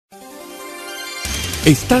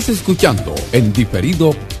Estás escuchando en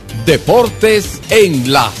diferido Deportes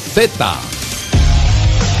en la Z.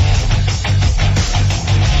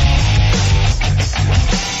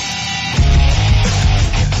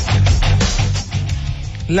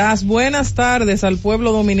 Las buenas tardes al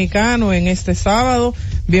pueblo dominicano en este sábado.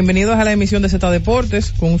 Bienvenidos a la emisión de Z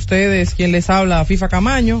Deportes. Con ustedes, quien les habla, FIFA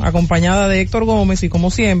Camaño, acompañada de Héctor Gómez, y como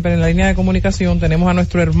siempre, en la línea de comunicación tenemos a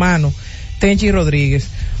nuestro hermano Tenchi Rodríguez.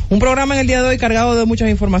 Un programa en el día de hoy cargado de muchas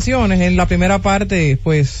informaciones. En la primera parte,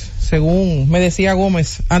 pues, según me decía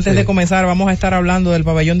Gómez, antes de comenzar, vamos a estar hablando del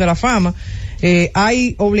Pabellón de la Fama.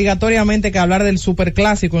 Hay obligatoriamente que hablar del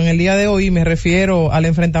Superclásico en el día de hoy. Me refiero al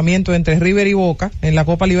enfrentamiento entre River y Boca en la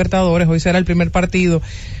Copa Libertadores. Hoy será el primer partido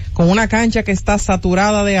con una cancha que está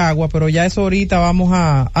saturada de agua, pero ya eso ahorita vamos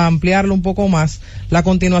a ampliarlo un poco más. La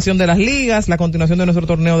continuación de las ligas, la continuación de nuestro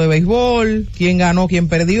torneo de béisbol, quién ganó, quién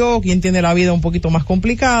perdió, quién tiene la vida un poquito más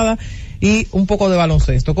complicada, y un poco de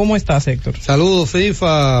baloncesto. ¿Cómo estás, Héctor? Saludos,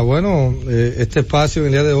 FIFA. Bueno, este espacio en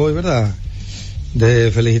el día de hoy, ¿verdad?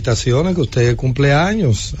 De felicitaciones, que usted cumple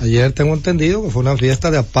años. Ayer tengo entendido que fue una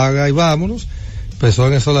fiesta de apaga y vámonos. Empezó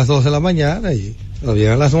en eso a las 2 de la mañana y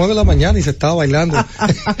todavía a las 9 de la mañana y se estaba bailando.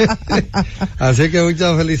 Así que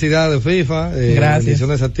muchas felicidades, FIFA. Gracias.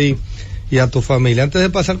 Bendiciones a ti y a tu familia. Antes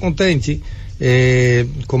de pasar con Tenchi,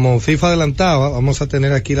 como FIFA adelantaba, vamos a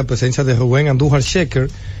tener aquí la presencia de Rubén Andújar Shecker,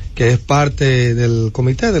 que es parte del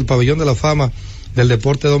comité del Pabellón de la Fama del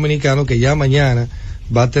Deporte Dominicano, que ya mañana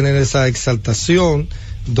va a tener esa exaltación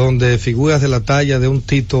donde figuras de la talla de un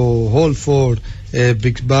Tito Holford,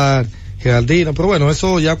 Big Bar, Geraldino, pero bueno,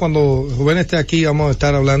 eso ya cuando Rubén esté aquí vamos a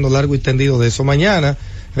estar hablando largo y tendido de eso. Mañana,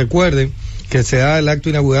 recuerden que será el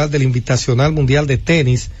acto inaugural del Invitacional Mundial de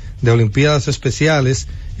Tenis de Olimpiadas Especiales,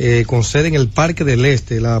 con sede en el Parque del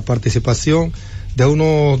Este, la participación de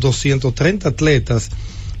unos 230 atletas,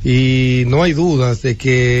 y no hay dudas de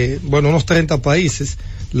que, bueno, unos 30 países.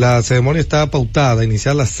 La ceremonia está pautada a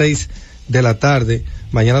iniciar a las 6 de la tarde,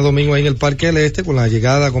 mañana domingo ahí en el Parque del Este, con la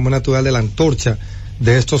llegada como natural de la antorcha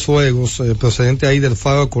de estos juegos, procedente ahí del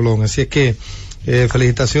Faro de Colón. Así es que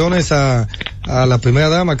felicitaciones a la primera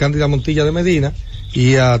dama, Cándida Montilla de Medina,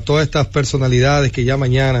 y a todas estas personalidades que ya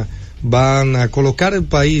mañana van a colocar el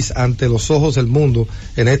país ante los ojos del mundo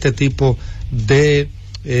en este tipo de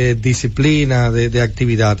disciplina, de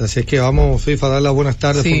actividad. Así es que vamos, FIFA, a dar las buenas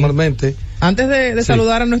tardes formalmente. Antes de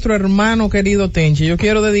saludar a nuestro hermano querido Tenchi, yo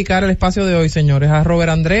quiero dedicar el espacio de hoy, señores, a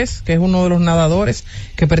Robert Andrés, que es uno de los nadadores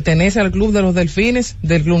que pertenece al Club de los Delfines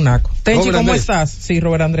del Club Naco. Tenchi, Robert, ¿cómo estás? Sí,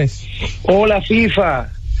 Robert Andrés. Hola, FIFA.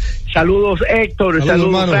 Saludos, Héctor.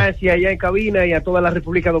 Saludos, Francia, allá en cabina, y a toda la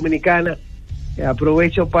República Dominicana.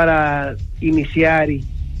 Aprovecho para iniciar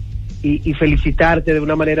y felicitarte de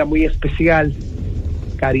una manera muy especial.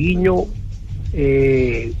 Cariño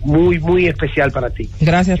muy, muy especial para ti.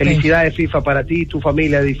 Gracias. Felicidades, FIFA, para ti y tu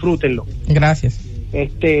familia, disfrútenlo. Gracias.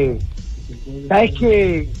 Sabes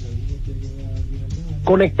que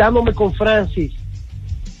conectándome con Francis,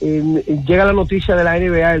 llega la noticia de la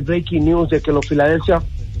NBA, el breaking news, de que los Philadelphia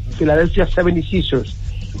 76ers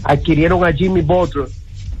adquirieron a Jimmy Butler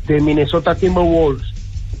de Minnesota Timberwolves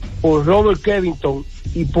por Robert Covington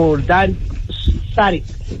y por Dario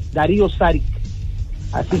Saric.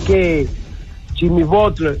 Así que Jimmy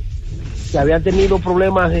Butler, que había tenido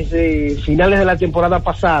problemas desde finales de la temporada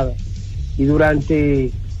pasada y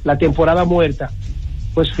durante la temporada muerta,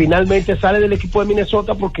 pues finalmente sale del equipo de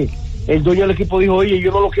Minnesota, porque el dueño del equipo dijo: oye,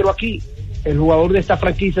 yo no lo quiero aquí. El jugador de esta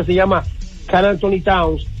franquicia se llama Karl Anthony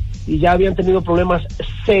Towns, y ya habían tenido problemas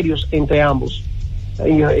serios entre ambos,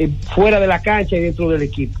 fuera de la cancha y dentro del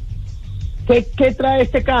equipo. ¿Qué trae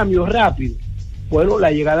este cambio rápido? Bueno,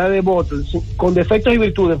 la llegada de Butler, con defectos y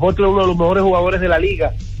virtudes. Butler es uno de los mejores jugadores de la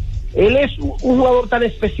liga. Él es un jugador tan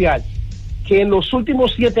especial que en los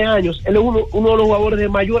últimos 7 años, él es uno de los jugadores de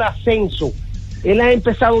mayor ascenso. Él ha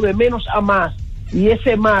empezado de menos a más, y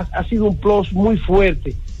ese más ha sido un plus muy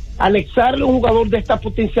fuerte. Anexarle a un jugador de esta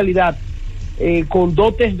potencialidad, con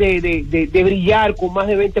dotes de brillar con más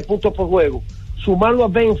de 20 puntos por juego, sumarlo a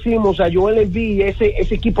Ben Simmons, a Joel Embiid,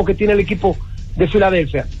 ese equipo que tiene el equipo de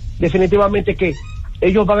Filadelfia, definitivamente que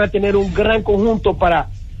ellos van a tener un gran conjunto para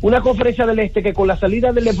una conferencia del Este que, con la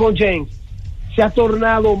salida de LeBron James, se ha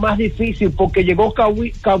tornado más difícil, porque llegó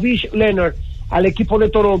Kawhi Leonard al equipo de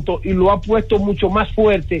Toronto y lo ha puesto mucho más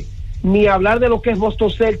fuerte. Ni hablar de lo que es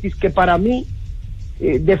Boston Celtics, que para mí,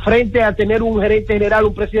 de frente a tener un gerente general,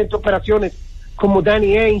 un presidente de operaciones como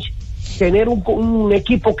Danny Ainge, tener un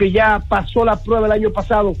equipo que ya pasó la prueba el año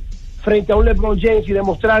pasado frente a un LeBron James, y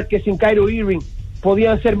demostrar que sin Kyrie Irving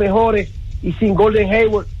podían ser mejores, y sin Gordon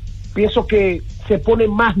Hayward pienso que se pone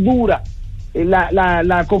más dura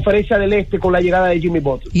la conferencia del Este con la llegada de Jimmy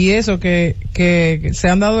Butler. Y eso que se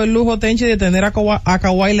han dado el lujo, Tenchi, de tener a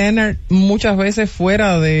Kawhi Leonard muchas veces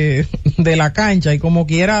fuera de la cancha, y como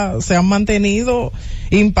quiera se han mantenido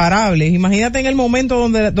imparables. Imagínate en el momento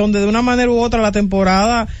donde de una manera u otra la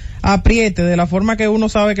temporada apriete de la forma que uno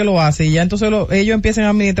sabe que lo hace, y ya entonces ellos empiezan a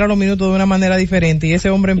administrar los minutos de una manera diferente, y ese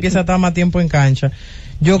hombre empieza a estar más tiempo en cancha.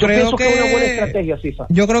 Yo creo que es una buena estrategia, FIFA.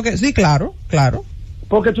 Yo creo que sí, claro.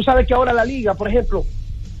 Porque tú sabes que ahora la liga, por ejemplo,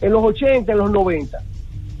 en los 80, en los 90,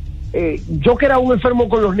 yo que era un enfermo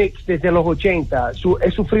con los Knicks desde los 80,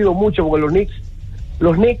 he sufrido mucho porque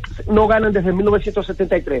los Knicks no ganan desde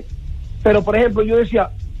 1973. Pero, por ejemplo, yo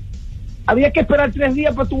decía, había que esperar 3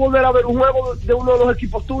 días para tú volver a ver un juego de uno de los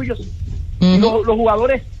equipos tuyos. Uh-huh. Los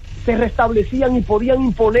jugadores se restablecían y podían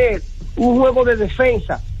imponer un juego de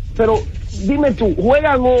defensa. Pero dime tú,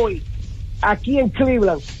 juegan hoy aquí en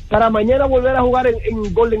Cleveland para mañana volver a jugar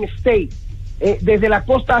en Golden State, desde la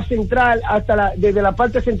costa central desde la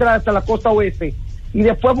parte central hasta la costa oeste, y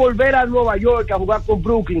después volver a Nueva York a jugar con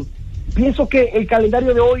Brooklyn. Pienso que el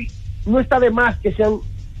calendario de hoy no está de más que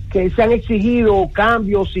se han exigido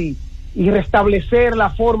cambios y restablecer la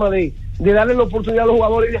forma de darle la oportunidad a los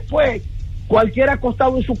jugadores, y después cualquiera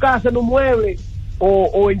acostado en su casa en un mueble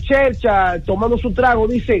o en chercha tomando su trago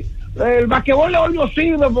dice, el basquetbol hoy no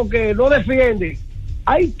sirve porque no defiende.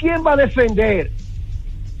 ¿Hay quien va a defender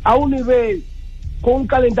a un nivel con un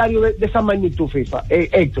calendario de esa magnitud, FIFA?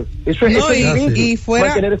 Héctor, eso es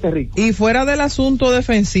y fuera del asunto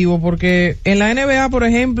defensivo, porque en la NBA, por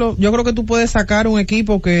ejemplo, yo creo que tú puedes sacar un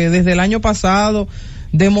equipo que desde el año pasado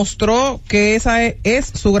demostró que esa es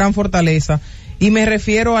su gran fortaleza, y me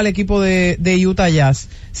refiero al equipo de Utah Jazz.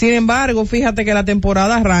 Sin embargo, fíjate que la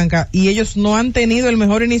temporada arranca y ellos no han tenido el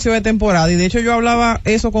mejor inicio de temporada, y de hecho yo hablaba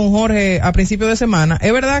eso con Jorge a principio de semana.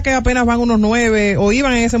 Es verdad que apenas van unos 9, o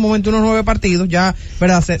iban en ese momento unos 9 partidos, ya,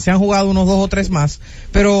 verdad, se han jugado unos 2 o 3 más,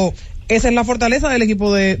 pero esa es la fortaleza del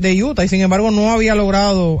equipo de Utah, y sin embargo no había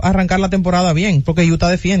logrado arrancar la temporada bien, porque Utah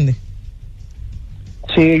defiende.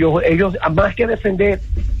 Sí, ellos más que defender,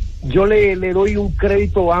 yo le doy un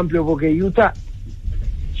crédito amplio, porque Utah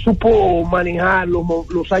supo manejar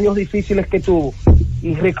los años difíciles que tuvo,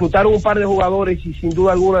 y reclutaron un par de jugadores, y sin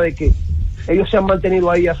duda alguna de que ellos se han mantenido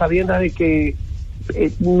ahí a sabiendas de que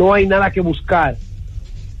no hay nada que buscar.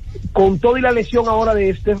 Con todo y la lesión ahora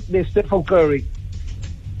de Stephen Curry,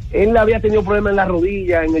 él había tenido problemas en la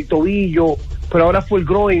rodilla, en el tobillo, pero ahora fue el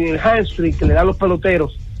groin, el hamstring que le dan los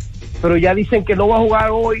peloteros. Pero ya dicen que no va a jugar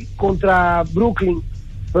hoy contra Brooklyn,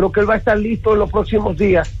 pero que él va a estar listo en los próximos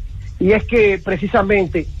días. Y es que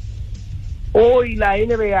precisamente hoy la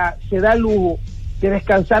NBA se da el lujo de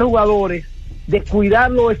descansar jugadores, de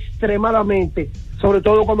cuidarlo extremadamente, sobre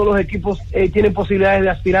todo cuando los equipos tienen posibilidades de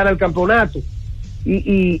aspirar al campeonato.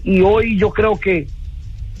 Y hoy yo creo que,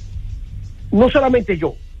 no solamente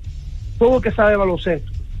yo, todo el que sabe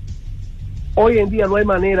baloncesto, hoy en día no hay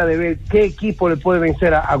manera de ver qué equipo le puede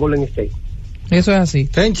vencer a Golden State. Eso es así.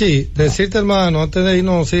 Tenchi, decirte, hermano, antes de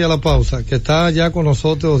irnos a la pausa, que está ya con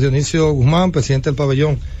nosotros Dionisio Guzmán, presidente del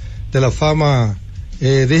Pabellón de la Fama.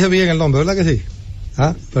 Dije bien el nombre, ¿verdad que sí?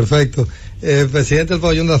 Ah, perfecto. Presidente del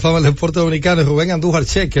Pabellón de la Fama del Deporte Dominicano, y Rubén Andújar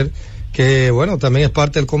Checker, que bueno, también es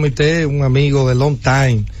parte del comité, un amigo de long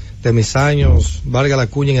time, de mis años, valga la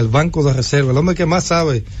cuña, en el Banco de Reserva, el hombre que más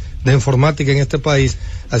sabe de informática en este país.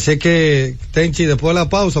 Así que, Tenchi, después de la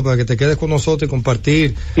pausa, para que te quedes con nosotros y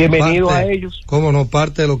compartir. Bienvenido a ellos. Cómo no,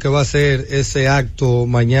 parte de lo que va a ser ese acto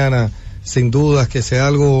mañana, sin dudas que sea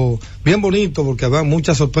algo bien bonito, porque habrá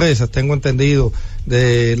muchas sorpresas, tengo entendido,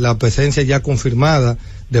 de la presencia ya confirmada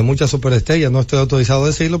de muchas superestrellas. No estoy autorizado a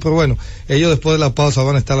decirlo, pero bueno, ellos después de la pausa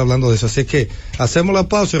van a estar hablando de eso. Así que hacemos la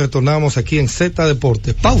pausa y retornamos aquí en Z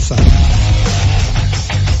Deportes. Pausa.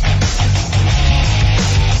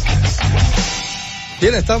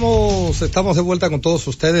 Bien, estamos de vuelta con todos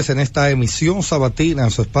ustedes en esta emisión sabatina, en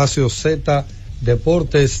su espacio Z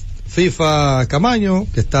Deportes. FIFA Camaño,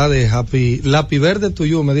 que está de Happy Verde to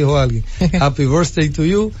you, me dijo alguien. Happy Birthday to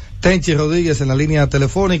you. Tenchi Rodríguez en la línea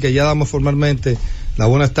telefónica, y ya damos formalmente las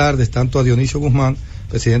buenas tardes tanto a Dionisio Guzmán,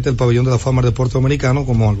 presidente del Pabellón de la Fama del Deporte Dominicano,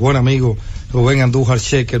 como al buen amigo Rubén Andújar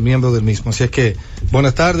Checker, miembro del mismo. Así es que,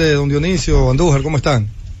 buenas tardes, don Dionisio Andújar, ¿cómo están?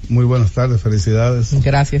 Muy buenas tardes, felicidades.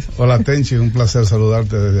 Gracias. Hola Tenchi, un placer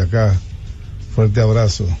saludarte desde acá. Fuerte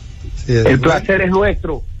abrazo. Sí, el placer es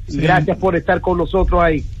nuestro. Sí. Gracias por estar con nosotros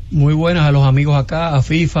ahí. Muy buenas a los amigos acá, a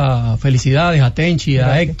FIFA, felicidades, a Tenchi,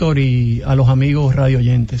 a Héctor y a los amigos radio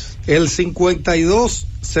oyentes. El 52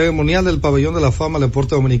 ceremonial del Pabellón de la Fama del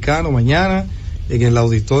Deporte Dominicano, mañana, en el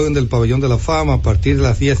auditorio del Pabellón de la Fama, a partir de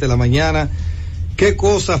las 10 de la mañana. ¿Qué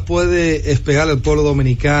cosas puede esperar el pueblo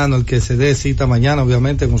dominicano, el que se dé cita mañana,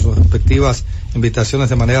 obviamente, con sus respectivas invitaciones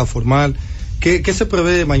de manera formal? ¿Qué se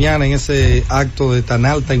prevé mañana en ese acto de tan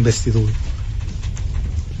alta investidura?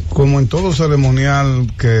 Como en todo ceremonial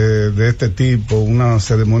de este tipo, una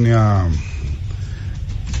ceremonia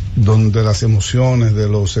donde las emociones de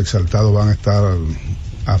los exaltados van a estar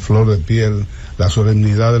a flor de piel, la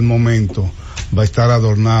solemnidad del momento va a estar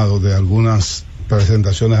adornado de algunas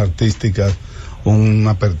presentaciones artísticas, una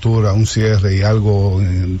apertura, un cierre y algo,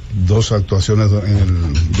 dos actuaciones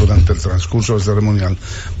durante el transcurso del ceremonial,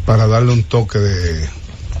 para darle un toque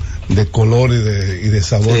de color y de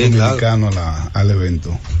sabor dominicano, claro, al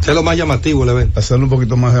evento. Es lo más llamativo el evento. Hacerlo un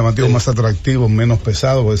poquito más llamativo, más atractivo, menos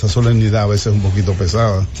pesado, porque esa solemnidad a veces es un poquito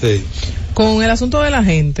pesada. Sí. Con el asunto de la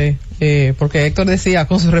gente, porque Héctor decía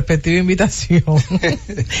con su respectiva invitación,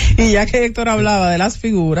 y ya que Héctor hablaba de las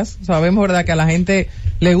figuras, sabemos, ¿verdad?, que a la gente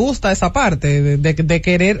le gusta esa parte de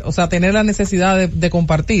querer, o sea, tener la necesidad de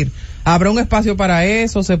compartir. ¿Habrá un espacio para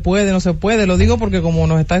eso? ¿Se puede? ¿No se puede? Lo digo porque como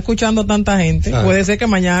nos está escuchando tanta gente, puede ser que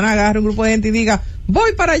mañana agarre un grupo de gente y diga,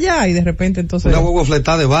 voy para allá, y de repente entonces... Una huevo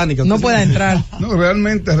fletada de Bánica. No pueda entrar. No,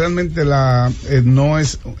 realmente no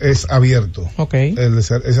es abierto. Okay.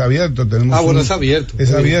 Es abierto. Tenemos es abierto.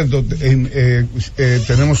 Es abierto.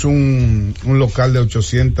 Tenemos un local de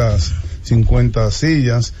 850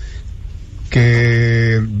 sillas,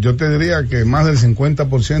 que yo te diría que más del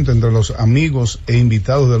 50% entre los amigos e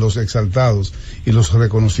invitados de los exaltados y los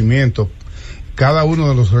reconocimientos. Cada uno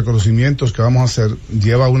de los reconocimientos que vamos a hacer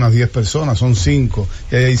lleva unas 10 personas, son 5,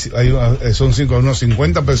 son 5, unos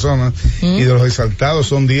 50 personas, y de los exaltados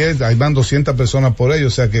son 10, ahí van 200 personas por ello,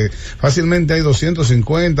 o sea que fácilmente hay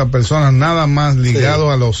 250 personas nada más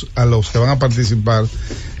ligados a los que van a participar,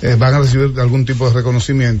 van a recibir algún tipo de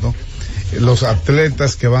reconocimiento. Los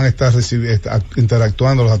atletas que van a estar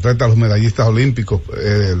interactuando, los atletas, los medallistas olímpicos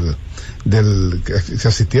que se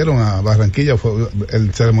asistieron a Barranquilla,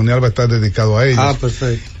 el ceremonial va a estar dedicado a ellos.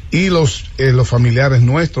 Perfecto. Y los familiares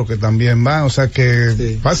nuestros que también van, o sea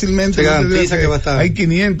que fácilmente se garantiza que va a estar. Hay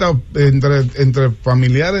 500 entre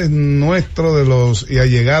familiares nuestros y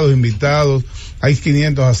allegados, invitados, hay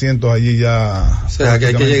 500 asientos allí ya. O sea que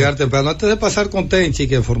hay que llegar temprano. Antes de pasar con Tenchi,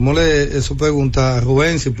 que formule su pregunta,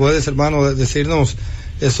 Rubén, si puedes, hermano, decirnos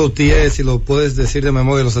esos 10, si lo puedes decir de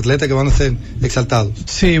memoria, los atletas que van a ser exaltados.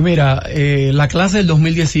 Sí, mira, la clase del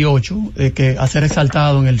 2018, que a ser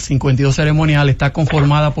exaltado en el 52 ceremonial, está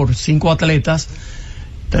conformada por 5 atletas,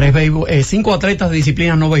 5 atletas de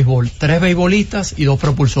disciplina no béisbol, 3 beisbolistas y 2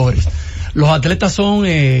 propulsores. Los atletas son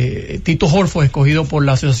Tito Holford, escogido por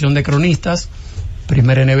la Asociación de Cronistas,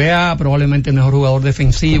 primer NBA, probablemente el mejor jugador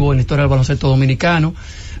defensivo en la historia del baloncesto dominicano,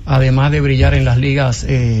 además de brillar en las ligas,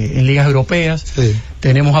 en ligas europeas. Sí.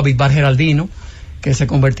 Tenemos a Bisbal Geraldino, que se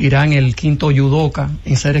convertirá en el 5º judoka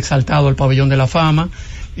en ser exaltado al Pabellón de la Fama,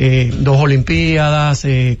 2 olimpiadas,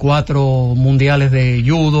 4 mundiales de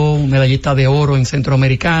judo, medallista de oro en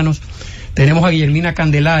centroamericanos. Tenemos a Guillermina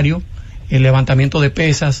Candelario, el levantamiento de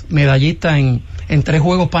pesas, medallista en 3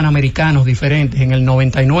 Juegos Panamericanos diferentes, en el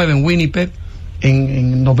 99 en Winnipeg,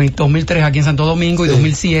 en 2003 aquí en Santo Domingo, y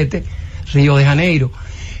 2007 Río de Janeiro.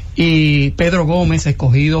 Y Pedro Gómez,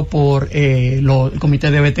 escogido por el comité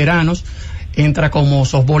de veteranos, entra como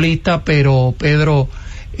softbolista, pero Pedro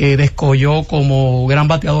descolló como gran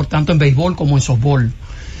bateador tanto en béisbol como en softball.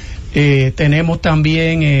 Tenemos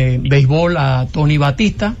también béisbol a Tony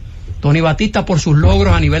Batista por sus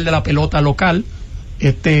logros a nivel de la pelota local.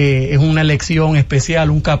 Es una elección especial,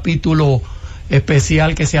 un capítulo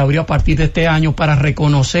especial que se abrió a partir de este año para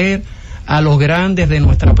reconocer a los grandes de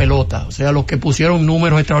nuestra pelota, o sea, los que pusieron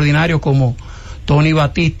números extraordinarios, como Tony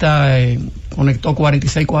Batista, conectó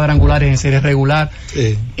 46 cuadrangulares en serie regular.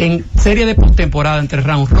 En serie de postemporada, entre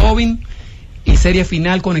round robin y serie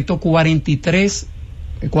final, conectó 43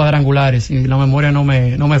 cuadrangulares, si la memoria no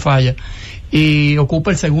me falla, y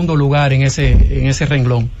ocupa el 2º lugar en ese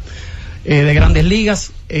renglón. De Grandes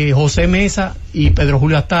Ligas, José Mesa y Pedro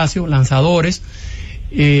Julio Astacio, lanzadores.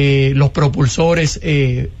 Los propulsores,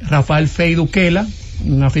 Rafael Fey Duquela,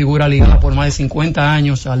 una figura ligada por más de 50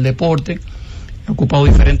 años al deporte, ha ocupado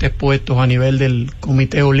diferentes puestos a nivel del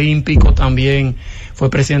Comité Olímpico, también fue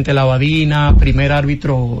presidente de la Badina, primer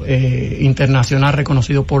árbitro internacional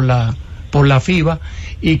reconocido por la FIBA,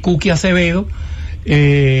 y Cookie Acevedo,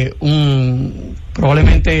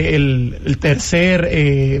 probablemente el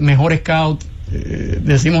tercer mejor scout,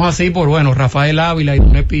 decimos así por Rafael Ávila y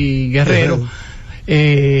Dunepi Guerrero,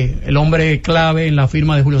 el hombre clave en la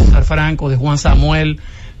firma de Julio César Franco, de Juan Samuel,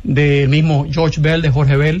 del mismo George Bell, de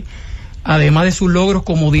Jorge Bell, además de sus logros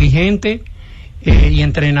como dirigente y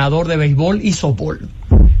entrenador de béisbol y softball.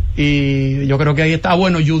 y yo creo que ahí está.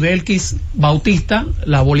 Bueno, Yudelkis Bautista,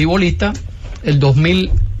 la voleibolista, en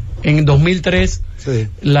 2003, Sí.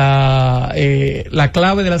 la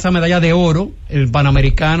clave de esa medalla de oro, el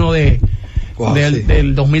Panamericano del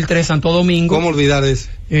 2003 Santo Domingo. ¿Cómo olvidar eso?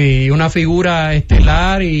 Y una figura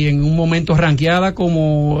estelar y en un momento rankeada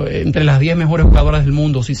como entre las 10 mejores jugadoras del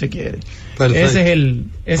mundo, si se quiere. Perfecto. Ese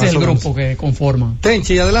es el grupo que conforma.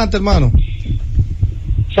 Tenchi, adelante, hermano.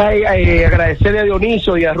 Agradecerle a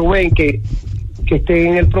Dionisio y a Rubén que estén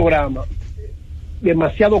en el programa.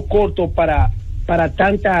 Demasiado corto para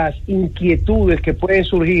tantas inquietudes que pueden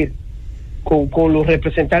surgir con los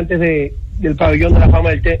representantes del pabellón de la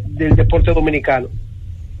fama del deporte dominicano.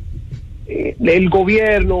 El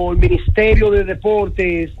gobierno, el Ministerio de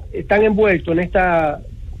Deportes están envueltos en esta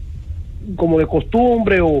como de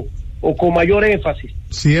costumbre o con mayor énfasis.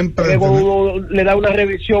 Siempre cuando uno le da una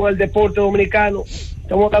revisión al deporte dominicano,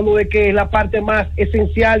 estamos hablando de que es la parte más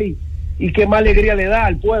esencial y que más alegría le da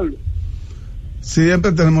al pueblo.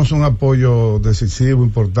 Siempre tenemos un apoyo decisivo,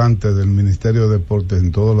 importante del Ministerio de Deportes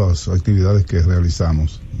en todas las actividades que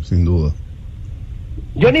realizamos, sin duda.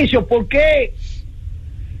 Dionisio, ¿por qué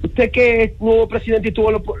usted que es nuevo presidente y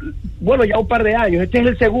tuvo ya un par de años, este es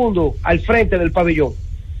el segundo al frente del pabellón,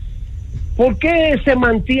 ¿por qué se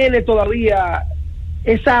mantiene todavía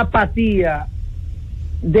esa apatía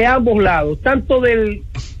de ambos lados, tanto del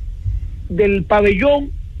pabellón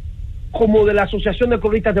como de la Asociación de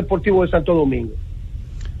Cronistas Deportivos de Santo Domingo?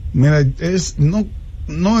 Mira,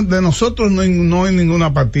 no de nosotros no hay ninguna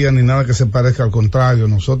apatía ni nada que se parezca, al contrario,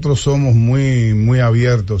 nosotros somos muy muy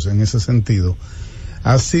abiertos en ese sentido.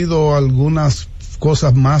 Ha sido algunas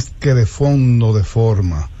cosas más que de fondo, de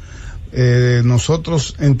forma.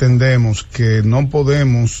 Nosotros entendemos que no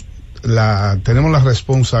podemos, tenemos la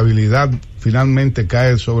responsabilidad, finalmente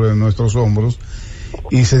cae sobre nuestros hombros,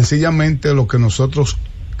 y sencillamente lo que nosotros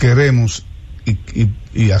queremos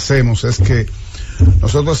y hacemos es que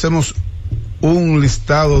nosotros hacemos un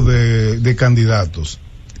listado de candidatos,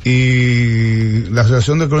 y la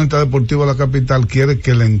Asociación de Cronistas Deportivos de la capital quiere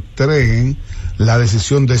que le entreguen la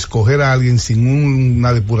decisión de escoger a alguien sin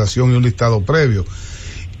una depuración y un listado previo.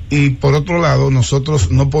 Y por otro lado, nosotros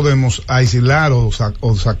no podemos aislar o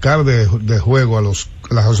sacar de juego a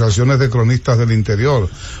las asociaciones de cronistas del interior,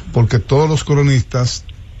 porque todos los cronistas,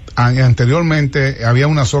 anteriormente había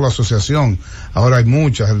una sola asociación, ahora hay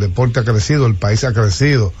muchas, el deporte ha crecido, el país ha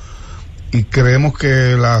crecido, y creemos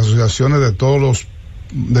que las asociaciones de todas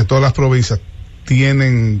las provincias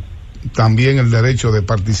tienen también el derecho de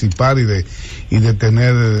participar y de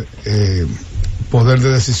tener poder de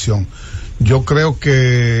decisión. Yo creo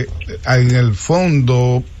que en el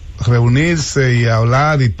fondo reunirse y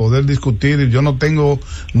hablar y poder discutir, yo no tengo,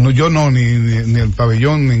 ni el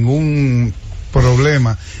pabellón, ningún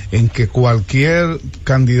problema en que cualquier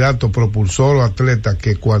candidato, propulsor o atleta,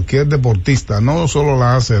 que cualquier deportista, no solo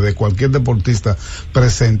la hace, de cualquier deportista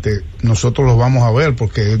presente, nosotros lo vamos a ver,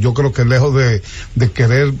 porque yo creo que lejos de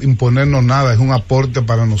querer imponernos nada, es un aporte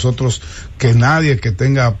para nosotros que nadie que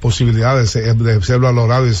tenga posibilidades de ser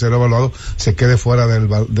valorado y ser evaluado se quede fuera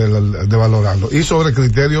de valorarlo. Y sobre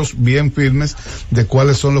criterios bien firmes de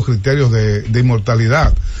cuáles son los criterios de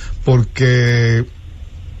inmortalidad, porque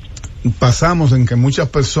pasamos en que muchas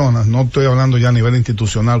personas, no estoy hablando ya a nivel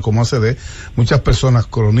institucional como ACD, muchas personas,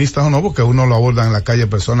 cronistas o no, porque uno lo aborda en la calle,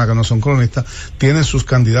 personas que no son cronistas, tienen sus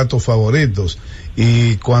candidatos favoritos,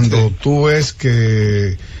 y cuando tú ves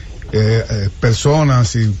que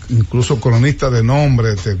personas, incluso cronistas de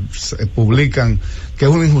nombre, te publican que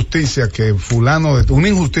es una injusticia que fulano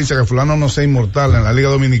no sea inmortal en la Liga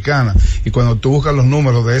Dominicana, y cuando tú buscas los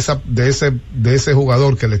números de ese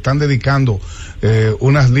jugador que le están dedicando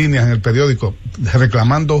unas líneas en el periódico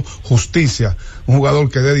reclamando justicia, un jugador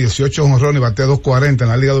que dé 18 jonrones y bate 240 en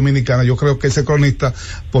la Liga Dominicana, yo creo que ese cronista,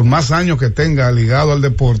 por más años que tenga ligado al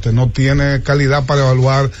deporte, no tiene calidad para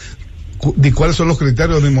evaluar ¿y cuáles son los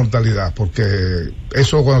criterios de inmortalidad? Porque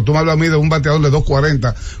eso, cuando tú me hablas a mí de un bateador de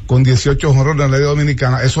 240 con 18 jonrones en la Liga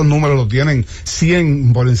Dominicana, esos números lo tienen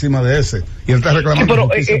 100 por encima de ese, y él está reclamando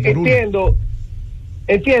justicia por uno.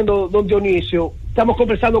 Entiendo, don Dionisio. Estamos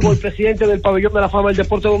conversando con el presidente del Pabellón de la Fama del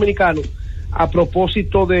Deporte Dominicano a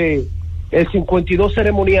propósito de el 52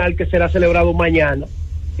 ceremonial que será celebrado mañana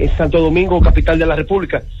en Santo Domingo, capital de la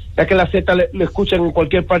República, ya que la Z le escuchan en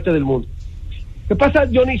cualquier parte del mundo. ¿Qué pasa,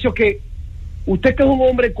 Dionisio? Que usted, que es un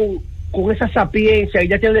hombre con esa sapiencia y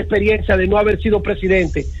ya tiene la experiencia de no haber sido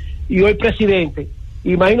presidente y hoy presidente,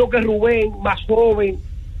 imagino que Rubén, más joven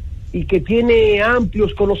y que tiene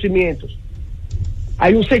amplios conocimientos,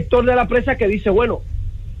 hay un sector de la prensa que dice, bueno,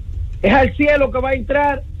 ¿es al cielo que va a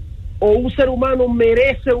entrar o un ser humano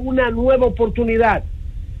merece una nueva oportunidad?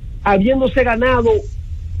 habiéndose ganado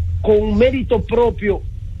con mérito propio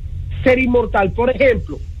ser inmortal. Por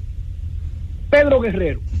ejemplo, Pedro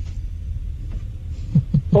Guerrero.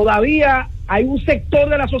 Todavía hay un sector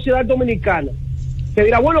de la sociedad dominicana que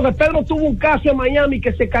dirá, bueno, que Pedro tuvo un caso en Miami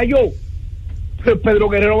que se cayó. Pero Pedro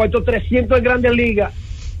Guerrero batió 300 en Grandes Ligas,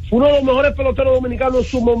 fue uno de los mejores peloteros dominicanos en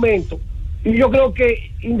su momento, y yo creo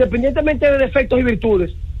que independientemente de defectos y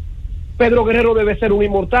virtudes, Pedro Guerrero debe ser un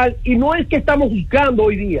inmortal. Y no es que estamos buscando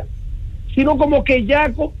hoy día, sino como que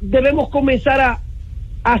ya debemos comenzar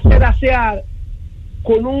a sedacear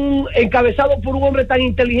con un encabezado por un hombre tan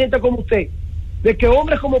inteligente como usted, de que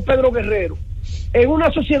hombres como Pedro Guerrero, en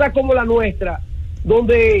una sociedad como la nuestra,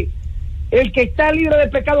 donde el que está libre de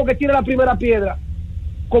pecado que tire la primera piedra,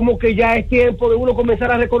 como que ya es tiempo de uno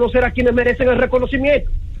comenzar a reconocer a quienes merecen el reconocimiento.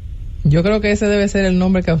 Yo creo que ese debe ser el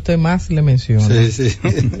nombre que a usted más le menciona. Sí, sí.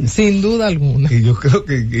 Sin duda alguna. Y yo creo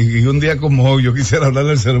que y un día como hoy yo quisiera hablar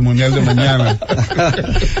del ceremonial de mañana.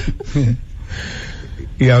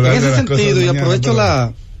 Y hablar en de ese las cosas sentido, de y mañana, aprovecho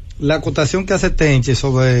pero... la acotación que hace Tenche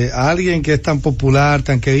sobre alguien que es tan popular,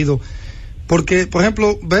 tan querido, porque, por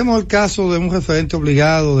ejemplo, vemos el caso de un referente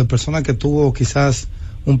obligado, de persona que tuvo quizás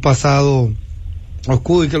un pasado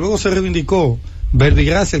oscuro y que luego se reivindicó.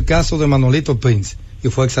 Verdigracia, el caso de Manolito Prince, y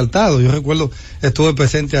fue exaltado. Yo recuerdo, estuve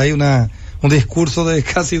presente ahí un discurso de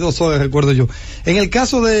casi 2 horas, recuerdo yo. En el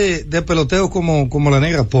caso de peloteos como la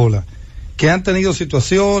Negra Pola, que han tenido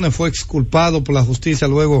situaciones, fue exculpado por la justicia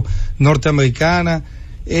luego norteamericana,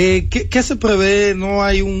 ¿qué se prevé? ¿No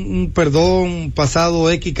hay un perdón pasado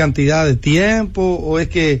X cantidad de tiempo? ¿O es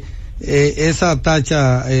que esa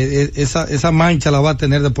tacha, esa mancha la va a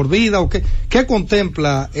tener de por vida? ¿O qué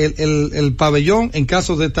contempla el pabellón en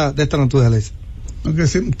casos de esta naturaleza? Porque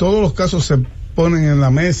sí, todos los casos se ponen en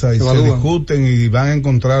la mesa y se discuten y van a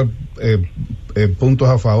encontrar puntos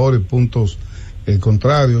a favor y puntos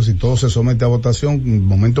contrarios, y todo se somete a votación. En el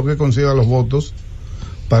momento que consiga los votos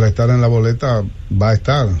para estar en la boleta, va a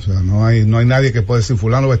estar. O sea, no hay nadie que pueda decir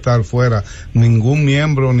fulano va a estar fuera. Ningún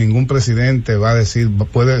miembro, ningún presidente va a decir,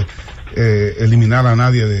 puede eliminar a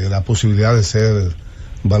nadie de la posibilidad de ser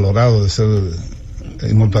valorado, de ser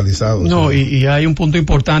inmortalizado. No, o sea, y hay un punto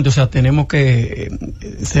importante, o sea, tenemos que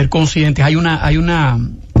ser conscientes. Hay una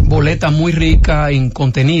boleta muy rica en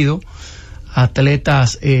contenido,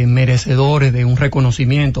 atletas merecedores de un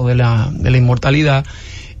reconocimiento de la inmortalidad,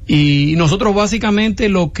 y nosotros básicamente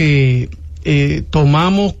lo que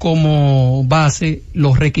tomamos como base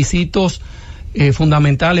los requisitos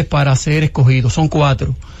fundamentales para ser escogidos. Son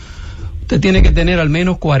 4. Usted tiene que tener al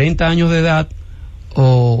menos 40 años de edad,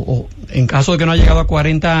 o en caso de que no haya llegado a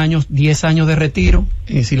 40 años, 10 años de retiro.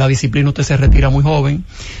 Si la disciplina usted se retira muy joven.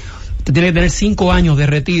 Usted tiene que tener 5 años de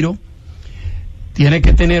retiro. Tiene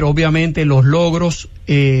que tener obviamente los logros,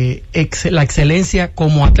 la excelencia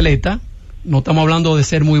como atleta. No estamos hablando de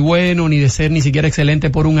ser muy bueno ni de ser ni siquiera excelente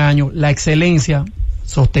por un año, la excelencia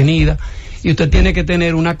sostenida. Y usted tiene que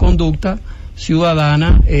tener una conducta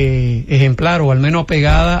ciudadana ejemplar, o al menos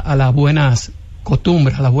apegada a las buenas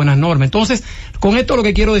costumbres, a las buenas normas. Entonces, con esto lo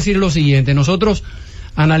que quiero decir es lo siguiente: nosotros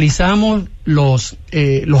analizamos los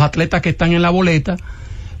atletas que están en la boleta,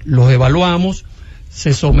 los evaluamos,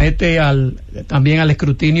 se somete también al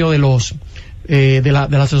escrutinio de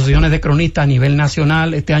las asociaciones de cronistas a nivel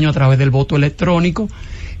nacional, este año a través del voto electrónico,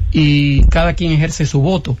 y cada quien ejerce su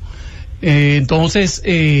voto. Entonces,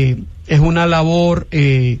 es una labor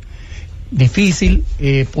difícil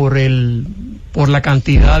por la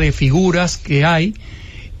cantidad de figuras que hay,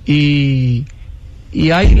 y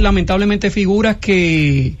hay lamentablemente figuras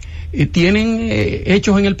que tienen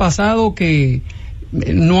hechos en el pasado que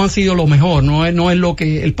no han sido lo mejor, no es lo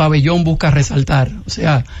que el pabellón busca resaltar. O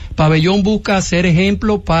sea, el pabellón busca ser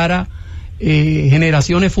ejemplo para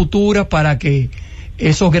generaciones futuras, para que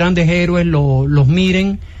esos grandes héroes los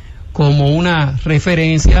miren como una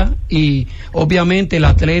referencia. Y obviamente el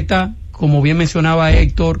atleta, como bien mencionaba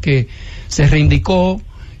Héctor, que se reivindicó,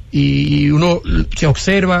 y uno se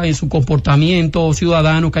observa en su comportamiento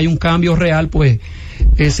ciudadano que hay un cambio real, pues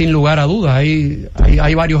sin lugar a dudas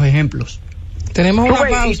hay varios ejemplos. Tenemos una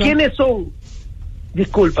pausa. ¿Y quiénes son?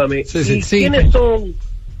 Discúlpame. ¿Quiénes son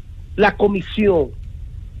la comisión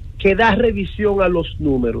que da revisión a los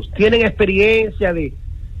números? ¿Tienen experiencia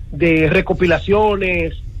de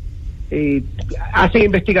recopilaciones? ¿Hacen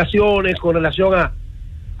investigaciones con relación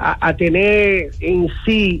a tener en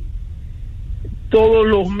sí todos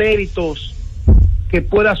los méritos que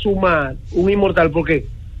pueda sumar un inmortal? Porque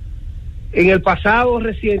en el pasado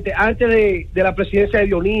reciente, antes de la presidencia de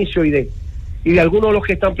Dionisio y de algunos de los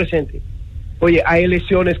que están presentes, oye, hay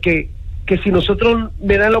elecciones que si nosotros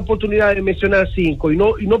me dan la oportunidad de mencionar 5,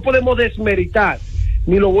 y no podemos desmeritar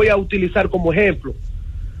ni lo voy a utilizar como ejemplo,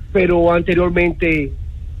 pero anteriormente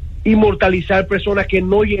inmortalizar personas que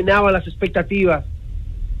no llenaban las expectativas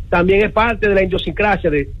también es parte de la idiosincrasia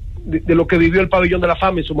de lo que vivió el Pabellón de la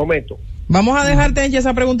Fama en su momento. Vamos a dejarte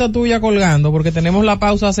esa pregunta tuya colgando porque tenemos la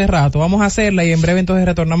pausa hace rato. Vamos a hacerla y en breve entonces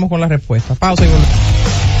retornamos con la respuesta. Pausa y volvemos.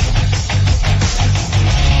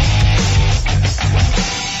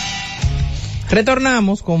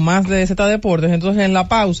 Retornamos con más de Z Deportes. Entonces en la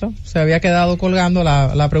pausa se había quedado colgando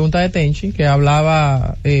la pregunta de Tenchi, que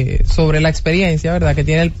hablaba sobre la experiencia, ¿verdad?, que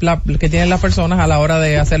tienen las personas a la hora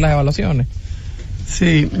de hacer las evaluaciones.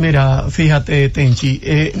 Sí, mira, fíjate, Tenchi,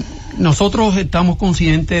 nosotros estamos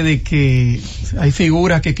conscientes de que hay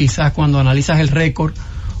figuras que quizás cuando analizas el récord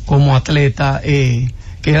como atleta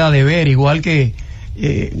queda de ver, igual que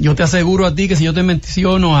yo te aseguro a ti que si yo te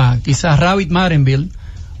menciono a quizás Rabbit Marenville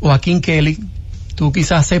o a King Kelly, tú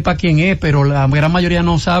quizás sepas quién es, pero la gran mayoría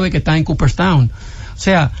no sabe que está en Cooperstown. O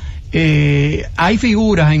sea, hay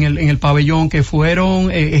figuras en el pabellón que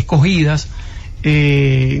fueron escogidas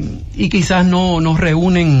y quizás no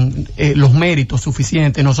reúnen los méritos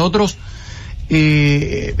suficientes. Nosotros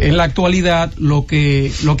en la actualidad lo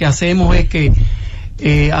que hacemos es que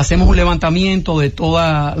hacemos un levantamiento de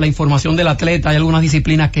toda la información del atleta. Hay algunas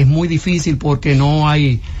disciplinas que es muy difícil porque no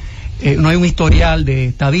hay un historial de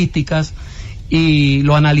estadísticas, y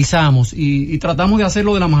lo analizamos y tratamos de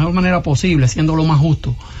hacerlo de la mejor manera posible, siendo lo más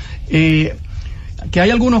justo. Que hay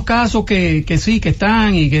algunos casos que sí, que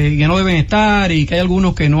están y que no deben estar, y que hay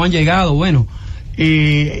algunos que no han llegado. Bueno,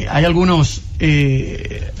 hay algunos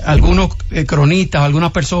cronistas,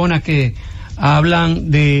 algunas personas que hablan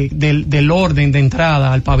del orden de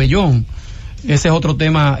entrada al pabellón. Ese es otro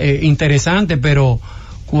tema interesante, pero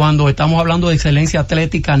cuando estamos hablando de excelencia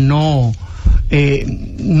atlética no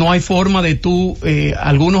hay forma de tú,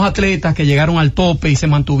 algunos atletas que llegaron al tope y se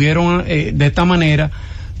mantuvieron de esta manera,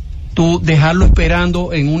 tú dejarlo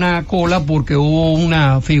esperando en una cola porque hubo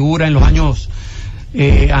una figura en los años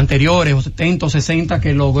anteriores, o 70 o 60,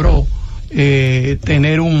 que logró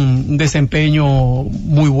tener un desempeño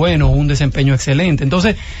muy bueno, un desempeño excelente.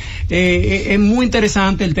 Entonces, es muy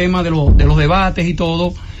interesante el tema de los debates y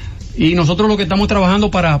todo. Y nosotros lo que estamos trabajando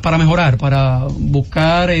para mejorar, para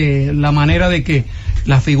buscar la manera de que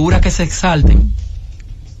las figuras que se exalten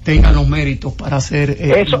tengan los méritos para hacer...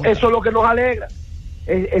 Eso es lo que nos alegra,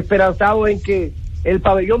 esperanzado en que el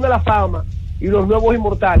Pabellón de la Fama y los nuevos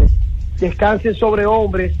inmortales descansen sobre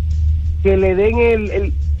hombres que le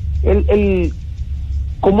den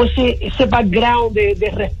como ese background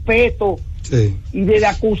de respeto, sí, y de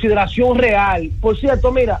la consideración real. Por cierto,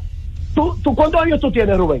 mira, ¿tú cuántos años tú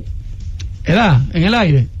tienes, Rubén? ¿Edad? ¿En el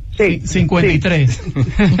aire? Sí. 53. Sí.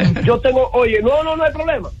 Yo tengo, oye, no hay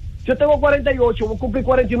problema. Yo tengo 48, voy a cumplir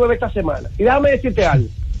 49 esta semana. Y déjame decirte algo.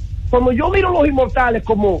 Cuando yo miro los inmortales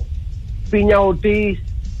como Piña Ortiz,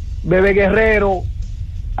 Bebé Guerrero,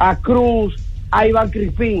 a Cruz, a Iván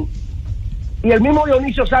Crispín, y el mismo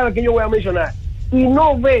Dionisio sabe que yo voy a mencionar, y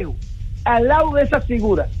no veo al lado de esas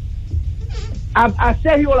figuras a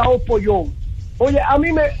Sergio Laos Pollón. Oye, a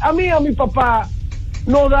mi papá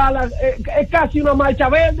nos da es casi una marcha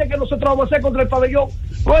verde que nosotros vamos a hacer contra el pabellón.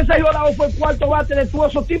 Con Sergio Laos fue el cuarto bate de todos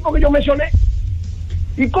esos tipos que yo mencioné.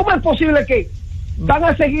 ¿Y cómo es posible que van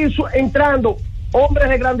a seguir entrando hombres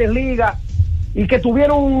de Grandes Ligas y que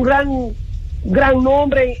tuvieron un gran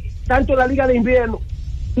nombre tanto en la Liga de Invierno,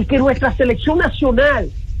 y que nuestra selección nacional,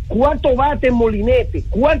 cuarto bate en molinete,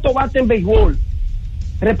 cuarto bate en béisbol,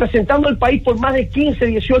 representando al país por más de 15,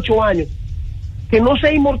 18 años, que no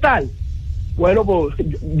sea inmortal? Bueno, pues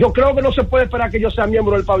yo creo que no se puede esperar que yo sea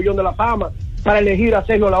miembro del Pabellón de la Fama para elegir a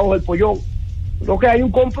Sergio Laos el Pollón. Creo que hay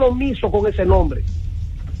un compromiso con ese nombre.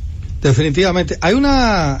 Definitivamente. Hay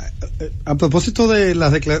a propósito de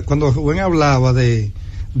las declaraciones, cuando Rubén hablaba de,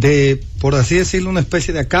 por así decirlo, una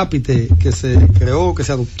especie de acápite que se creó, que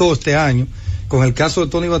se adoptó este año, con el caso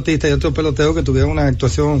de Tony Batista y otros peloteros que tuvieron una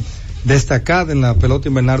actuación destacada en la pelota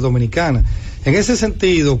invernal dominicana. En ese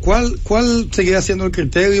sentido, ¿cuál seguirá siendo el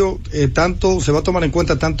criterio? Tanto se va a tomar en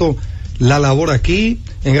cuenta tanto la labor aquí,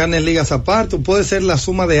 en Grandes Ligas aparte, o puede ser la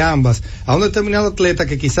suma de ambas, a un determinado atleta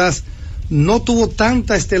que quizás no tuvo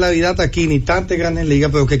tanta estelaridad aquí ni tanta en Grandes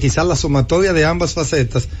Ligas, pero que quizás la sumatoria de ambas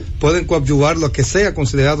facetas pueden coadyuvarlo a que sea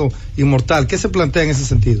considerado inmortal? ¿Qué se plantea en ese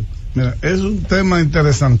sentido? Mira, es un tema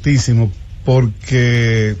interesantísimo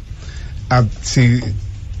porque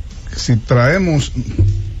si traemos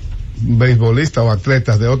beisbolistas o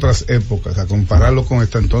atletas de otras épocas, a compararlo con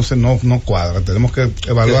esta, entonces no cuadra. Tenemos que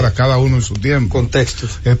evaluar a cada uno en su tiempo.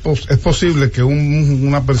 Contextos. Es posible que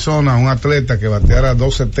una persona, un atleta que bateara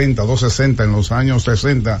 270, 260 en los años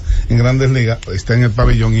 60 en Grandes Ligas, esté en el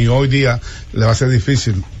pabellón, y hoy día le va a ser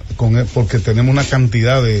difícil porque tenemos una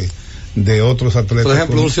cantidad de otros atletas. Por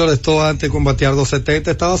ejemplo, un señor esto antes con batear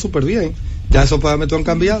 270 estaba súper bien. Ya esos parámetros han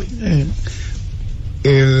cambiado.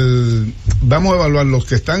 Vamos a evaluar los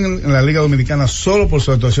que están en la Liga Dominicana solo por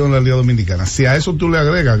su actuación en la Liga Dominicana. Si a eso tú le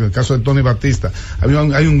agregas, en el caso de Tony Batista,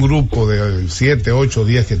 hay un grupo de 7, 8,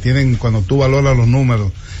 10 que tienen, cuando tú valoras los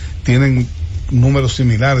números, tienen números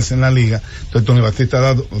similares en la liga. Entonces Tony Batista ha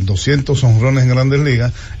dado 200 honrones en Grandes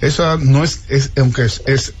Ligas. Eso no es aunque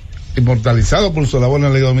es inmortalizado por su labor en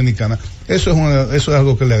la Liga Dominicana, eso es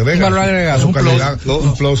algo que le agrega a su calidad,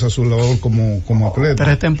 un plus a su labor como atleta.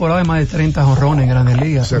 3 temporadas de más de 30 jonrones en Grandes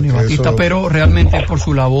Ligas, Tony Batista, pero realmente es por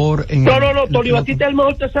su labor en... No, Tony Batista es el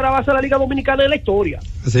mejor tercera base de la Liga Dominicana de la historia.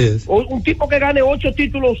 Así es. Un tipo que gane 8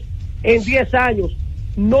 títulos en 10 años,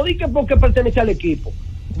 no di que porque pertenece al equipo,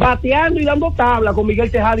 bateando y dando tabla con Miguel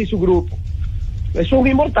Tejada y su grupo. Es un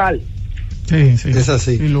inmortal. Sí, es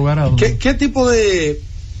así. Sin lugar a dudas. ¿Qué tipo de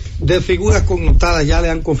figuras connotadas ya le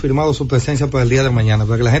han confirmado su presencia para el día de mañana?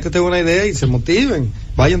 Para que la gente tenga una idea y se motiven,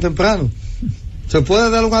 vayan temprano. ¿Se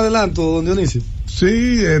puede dar un adelanto, don Dionisio?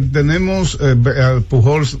 Sí, tenemos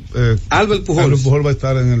Pujols. Albert Pujols va a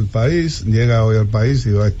estar en el país, llega hoy al país y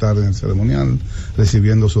va a estar en el ceremonial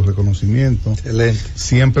recibiendo su reconocimiento. Excelente.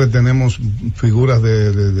 Siempre tenemos figuras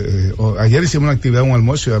ayer hicimos una actividad, un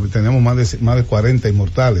almuerzo, y tenemos más de 40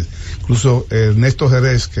 inmortales. Incluso Ernesto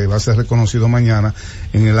Jerez, que va a ser reconocido mañana,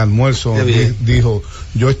 en el almuerzo dijo: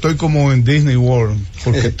 yo estoy como en Disney World,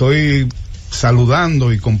 porque estoy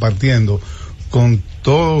saludando y compartiendo con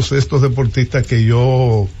todos estos deportistas que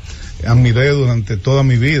yo admiré durante toda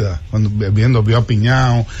mi vida, cuando vio a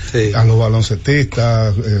Piñao, a los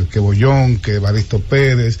baloncetistas, que Bollón, que Evaristo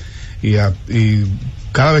Pérez, y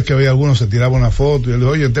cada vez que veía alguno se tiraba una foto, y yo le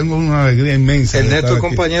digo: oye, tengo una alegría inmensa. Ernesto,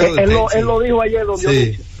 compañero de él lo dijo ayer, don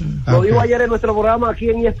Dionisio. Lo dijo ayer en nuestro programa aquí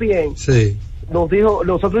en ESPN. Sí. Nos dijo,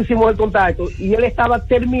 nosotros hicimos el contacto y él estaba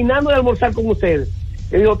terminando de almorzar con ustedes.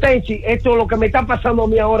 Y digo: Tenchi, esto es lo que me está pasando a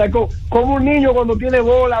mí ahora, es como un niño cuando tiene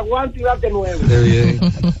bola, guante y bate nuevo. Qué bien.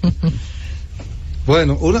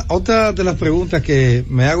 Bueno, otra de las preguntas que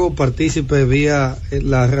me hago partícipe vía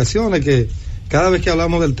las reacciones que cada vez que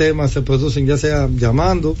hablamos del tema se producen, ya sea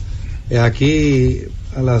llamando aquí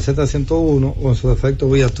a la Z101 o en su defecto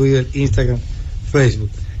vía Twitter, Instagram, Facebook.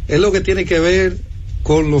 Es lo que tiene que ver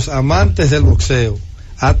con los amantes del boxeo.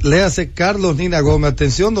 Léase Carlos Nina Gómez.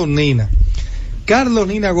 Atención, don Nina. Carlos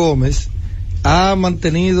Nina Gómez ha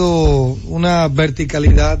mantenido una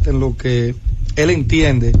verticalidad en lo que él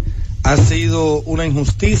entiende ha sido una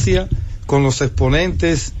injusticia con los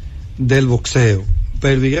exponentes del boxeo.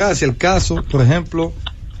 Pervigracia, el caso, por ejemplo,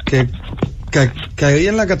 que caía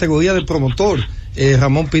en la categoría de promotor,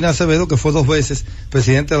 Ramón Pina Acevedo, que fue 2 veces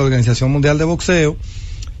presidente de la Organización Mundial de Boxeo,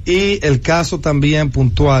 y el caso también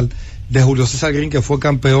puntual de Julio César Green, que fue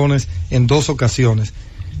campeones en 2 ocasiones.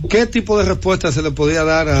 ¿Qué tipo de respuesta se le podría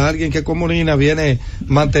dar a alguien que como Nina viene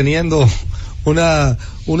manteniendo con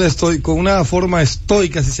una forma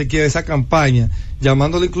estoica, si se quiere, esa campaña,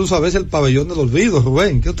 llamándole incluso a veces el pabellón del olvido?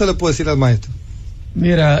 Rubén, ¿qué usted le puede decir al maestro?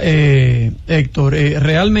 Mira, Héctor,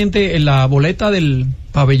 realmente en la boleta del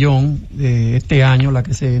pabellón de este año, la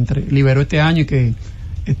que se liberó este año y que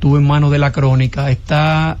estuvo en manos de la crónica,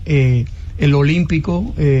 está el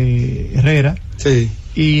olímpico Herrera. Sí.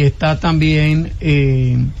 Y está también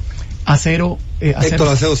Acero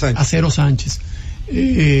Sánchez.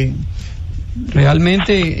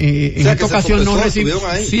 Realmente en esta ocasión no recibieron.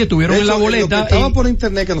 Sí, estuvieron en la boleta. Estaba por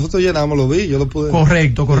internet que nosotros llenamos, lo vi, yo lo pude.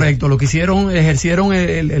 Correcto. Lo que ejercieron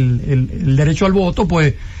el derecho al voto,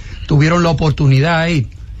 pues tuvieron la oportunidad ahí.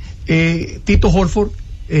 Tito Horford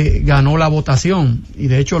ganó la votación y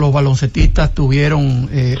de hecho los baloncetistas tuvieron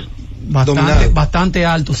bastante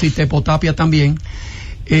alto, sí, Tepo Tapia también.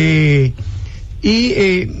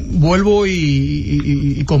 Vuelvo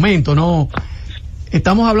y comento, ¿no?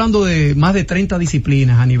 Estamos hablando de más de 30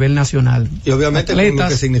 disciplinas a nivel nacional. Y obviamente con lo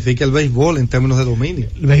que significa el béisbol en términos de dominio.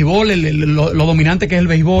 El béisbol, lo dominante que es el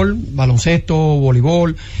béisbol, baloncesto,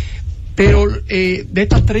 voleibol. Pero de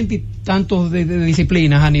estas 30 y tantos de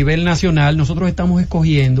disciplinas a nivel nacional, nosotros estamos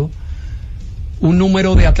escogiendo un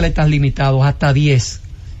número de atletas limitados, hasta 10.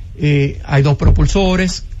 Hay 2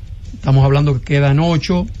 propulsores, estamos hablando que quedan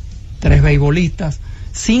 8, 3 beisbolistas,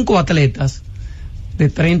 5 atletas de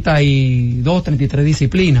 32, 33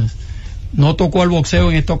 disciplinas. No tocó el boxeo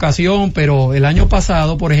en esta ocasión, pero el año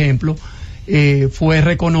pasado, por ejemplo, fue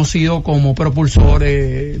reconocido como propulsor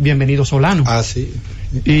Bienvenido Solano. Ah, sí.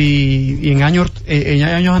 Y en años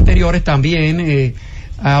anteriores también,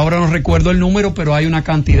 ahora no recuerdo el número, pero hay una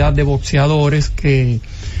cantidad de boxeadores que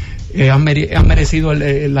han merecido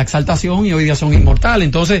la exaltación y hoy día son inmortales.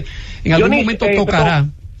 Entonces, en algún momento tocará.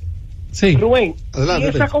 Sí. Rubén, adelante, y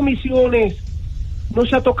esas comisiones no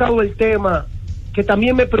se ha tocado el tema que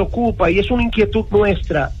también me preocupa y es una inquietud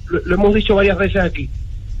nuestra, lo hemos dicho varias veces aquí.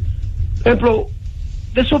 Por ejemplo,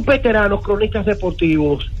 de esos veteranos cronistas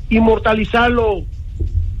deportivos, inmortalizarlo,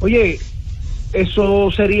 oye,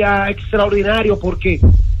 eso sería extraordinario porque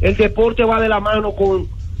el deporte va de la mano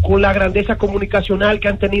con la grandeza comunicacional que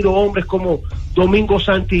han tenido hombres como Domingo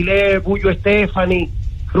Santilé, Bullo Estefani,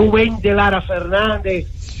 Rubén de Lara Fernández,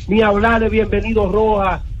 ni hablar de Bienvenido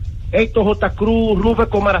Rojas, Héctor J. Cruz, Rubén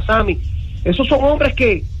Comarazami. Esos son hombres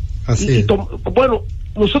que, bueno,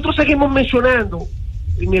 nosotros seguimos mencionando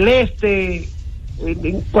en el este,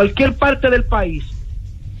 en cualquier parte del país,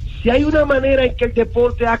 si hay una manera en que el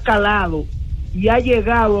deporte ha calado y ha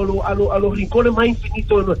llegado a los rincones más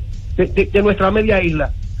infinitos de nuestra media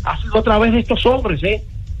isla, ha sido a través de estos hombres,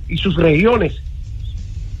 y sus regiones.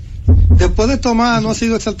 Después de Tomás no ha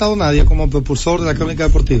sido exaltado nadie como propulsor de la crónica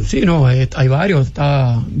deportiva. Sí, no, hay varios.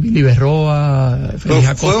 Está Billy Berroa,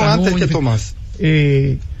 fueron antes que Tomás.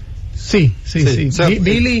 Sí. O sea,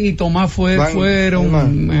 Billy y Tomás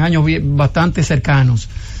fueron en años bastante cercanos.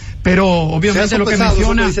 Pero obviamente lo que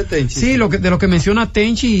menciona, de lo que menciona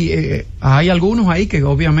Tenchi, hay algunos ahí que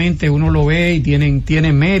obviamente uno lo ve y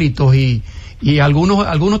tienen méritos y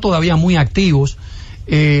algunos todavía muy activos.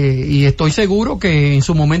 Y estoy seguro que en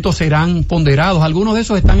su momento serán ponderados. Algunos de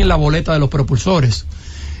esos están en la boleta de los propulsores.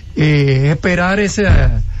 Esperar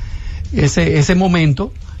ese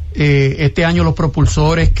momento. Este año los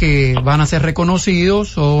propulsores que van a ser reconocidos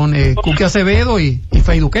son Cuqui Acevedo y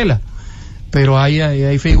Fey Duquela. Pero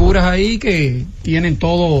hay figuras ahí que tienen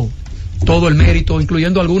todo el mérito,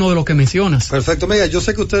 incluyendo algunos de los que mencionas. Perfecto, mira, yo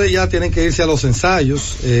sé que ustedes ya tienen que irse a los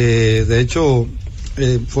ensayos. De hecho,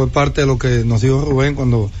 fue parte de lo que nos dijo Rubén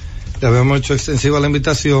cuando le habíamos hecho extensiva la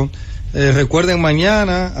invitación. Recuerden,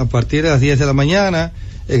 mañana a partir de las 10 de la mañana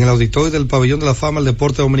en el auditorio del Pabellón de la Fama del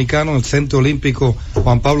Deporte Dominicano, el Centro Olímpico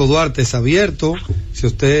Juan Pablo Duarte es abierto. Si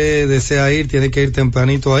usted desea ir, tiene que ir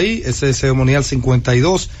tempranito ahí. Ese es ceremonial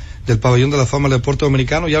 52 del Pabellón de la Fama del Deporte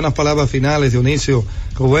Dominicano. Ya unas palabras finales, Dionisio,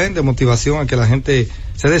 Rubén, de motivación a que la gente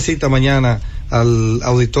se dé cita mañana al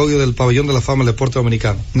auditorio del Pabellón de la Fama del Deporte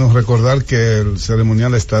Dominicano. No, recordar que el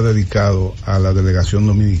ceremonial está dedicado a la delegación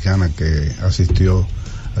dominicana que asistió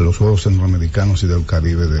a los Juegos Centroamericanos y del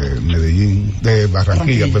Caribe de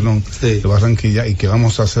Barranquilla, de Barranquilla, y que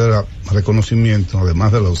vamos a hacer reconocimiento,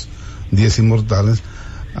 además de los 10 inmortales,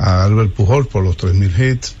 a Albert Pujol por los 3,000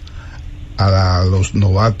 hits, a los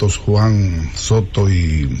novatos Juan Soto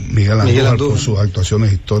y Miguel Andújar por sus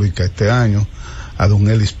actuaciones históricas este año, a Don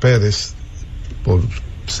Elis Pérez por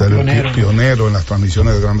ser el pionero en las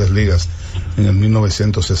transmisiones de Grandes Ligas en el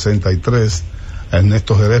 1963, a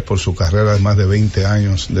Ernesto Jerez por su carrera de más de 20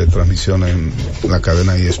 años de transmisión en la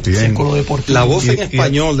cadena ESPN, la voz en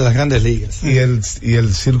español de las Grandes Ligas, y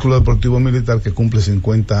el Círculo Deportivo Militar, que cumple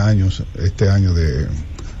 50 años este año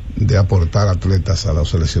de aportar atletas a los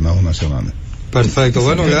seleccionados nacionales. Perfecto,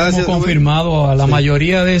 bueno, gracias. Hemos confirmado a la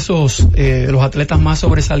mayoría de esos, los atletas más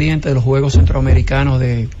sobresalientes de los Juegos Centroamericanos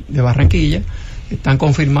de Barranquilla. Están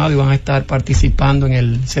confirmados y van a estar participando en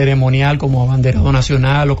el ceremonial como abanderado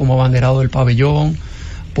nacional o como abanderado del pabellón,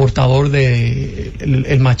 portador de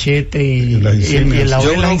el machete y la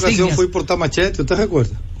Yo en una ocasión fui portar machete, ¿usted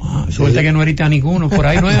recuerda? Suerte que no heriste a ninguno, por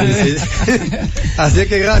ahí no es. Así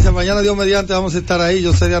que gracias, mañana Dios mediante vamos a estar ahí.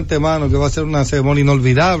 Yo sé de antemano que va a ser una ceremonia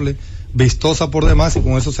inolvidable, vistosa por demás, y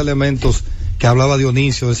con esos elementos que hablaba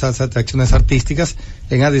Dionisio, esas atracciones artísticas,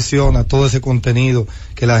 en adición a todo ese contenido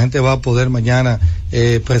que la gente va a poder mañana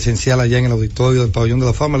presenciar allá en el auditorio del Pabellón de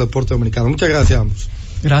la Fama del Deporte Dominicano. Muchas gracias a ambos.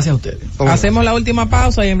 Gracias a ustedes. Hacemos la última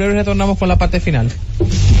pausa y en breve retornamos con la parte final.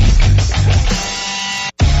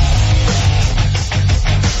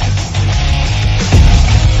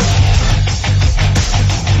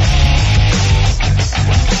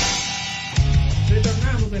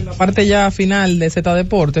 Parte ya final de Z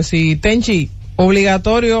Deportes. Y Tenchi,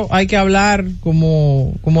 obligatorio, hay que hablar,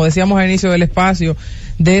 como decíamos al inicio del espacio,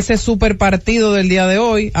 de ese super partido del día de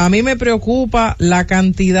hoy. A mí me preocupa la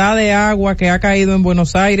cantidad de agua que ha caído en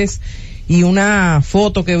Buenos Aires y una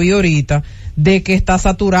foto que vi ahorita de que está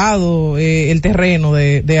saturado el terreno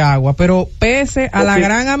de agua, pero pese a la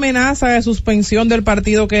gran amenaza de suspensión del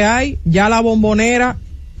partido que hay, ya la Bombonera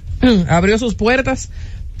abrió sus puertas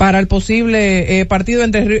para el posible partido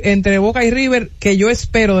entre Boca y River, que yo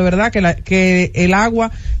espero de verdad que el agua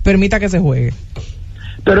permita que se juegue.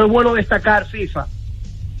 Pero es bueno destacar, FIFA,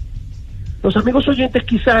 los amigos oyentes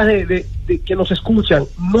quizás de que nos escuchan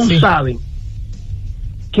no saben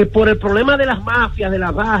que por el problema de las mafias, de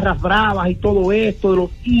las barras bravas y todo esto, de los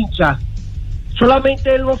hinchas,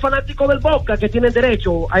 solamente los fanáticos del Boca que tienen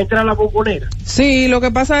derecho a entrar a la Bombonera. Sí, lo que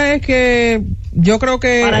pasa es que yo creo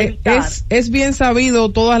que es bien sabido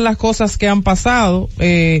todas las cosas que han pasado,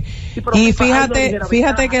 y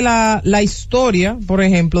fíjate que la historia, por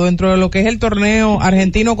ejemplo, dentro de lo que es el torneo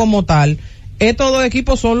argentino como tal, estos dos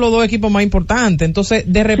equipos son los dos equipos más importantes. Entonces,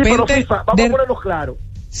 de repente... Sí, pero FIFA, vamos a ponerlo claro.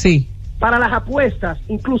 Sí. Para las apuestas,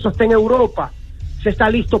 incluso hasta en Europa, se está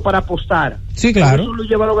listo para apostar. Sí, claro. Por eso lo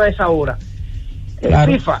llevaron a esa hora.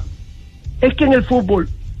 Claro. FIFA, es que en el fútbol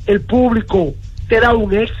el público te da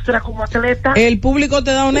un extra como atleta. El público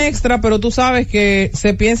te da un extra, pero tú sabes que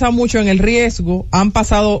se piensa mucho en el riesgo. Han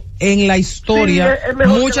pasado en la historia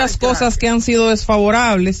muchas cosas que han sido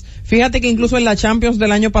desfavorables. Fíjate que incluso en la Champions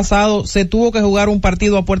del año pasado se tuvo que jugar un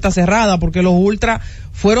partido a puerta cerrada porque los ultras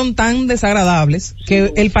fueron tan desagradables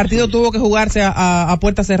que el partido tuvo que jugarse a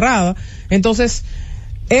puerta cerrada. Entonces,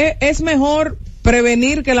 es mejor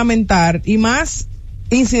prevenir que lamentar, y más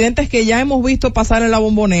incidentes que ya hemos visto pasar en la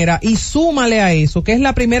Bombonera, y súmale a eso que es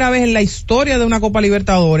la primera vez en la historia de una Copa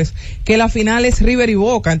Libertadores que la final es River y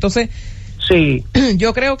Boca. Entonces sí,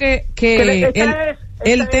 yo creo que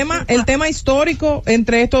el tema histórico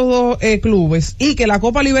entre estos dos clubes, y que la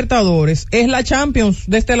Copa Libertadores es la Champions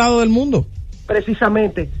de este lado del mundo,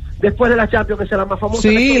 precisamente después de la Champions, que es la más famosa.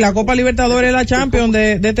 Sí, la Copa Libertadores es la Champions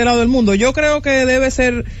de este lado del mundo. Yo creo que debe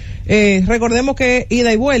ser, recordemos que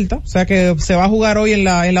ida y vuelta, o sea que se va a jugar hoy en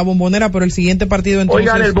la Bombonera, pero el siguiente partido entonces...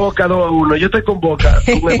 Oigan el Boca 2-1, yo estoy con Boca,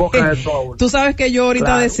 con el Boca de 2-1. Tú sabes que yo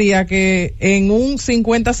ahorita decía que en un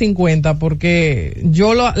 50-50, porque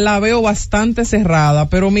yo la veo bastante cerrada,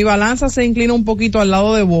 pero mi balanza se inclina un poquito al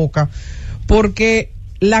lado de Boca, porque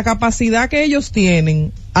la capacidad que ellos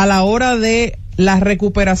tienen a la hora de la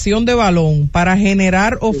recuperación de balón para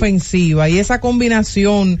generar ofensiva, y esa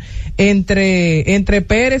combinación entre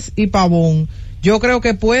Pérez y Pavón, yo creo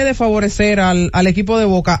que puede favorecer al equipo de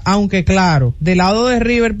Boca, aunque claro, del lado de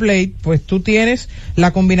River Plate, pues tú tienes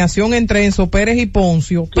la combinación entre Enzo Pérez y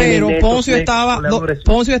Poncio, pero Poncio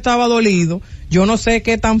estaba dolido. Yo no sé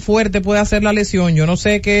qué tan fuerte puede hacer la lesión, yo no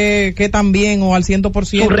sé qué tan bien o al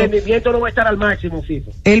 100%. Su rendimiento no va a estar al máximo, Fito.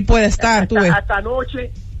 Él puede estar, tú ves. Hasta anoche,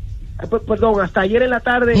 hasta ayer en la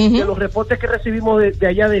tarde, de los reportes que recibimos de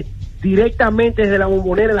allá directamente desde la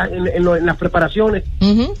Bombonera en las preparaciones,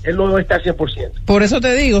 él no está al 100%. Por eso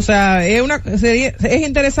te digo, o sea, es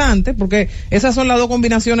interesante porque esas son las dos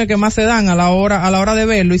combinaciones que más se dan a la hora de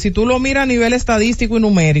verlo, y si tú lo miras a nivel estadístico y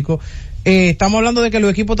numérico, estamos hablando de que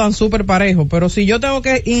los equipos están súper parejos, pero si yo tengo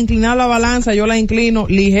que inclinar la balanza, yo la inclino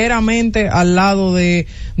ligeramente al lado de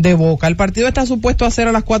Boca. El partido está supuesto a ser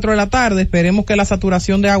a las 4 de la tarde, esperemos que la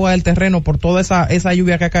saturación de agua del terreno por toda esa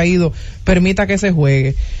lluvia que ha caído permita que se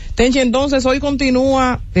juegue. Tenchi, entonces hoy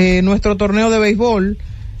continúa nuestro torneo de béisbol,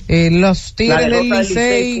 los Tigres del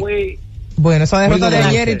Licey. Bueno, esa derrota de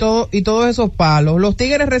ayer y todos esos palos. Los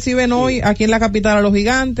Tigres reciben hoy aquí en la capital a los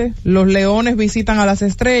Gigantes, los Leones visitan a las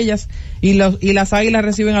Estrellas y las Águilas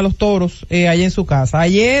reciben a los Toros allá en su casa.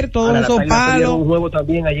 Ayer todos esos palos. Un juego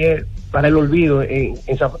también ayer para el olvido.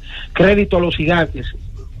 Crédito a los Gigantes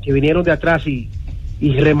que vinieron de atrás y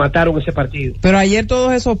remataron ese partido. Pero ayer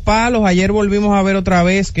todos esos palos, ayer volvimos a ver otra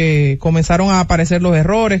vez que comenzaron a aparecer los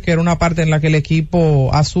errores, que era una parte en la que el equipo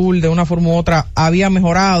azul de una forma u otra había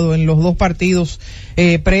mejorado en los dos partidos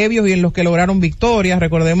previos y en los que lograron victorias.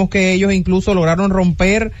 Recordemos que ellos incluso lograron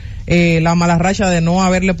romper la mala racha de no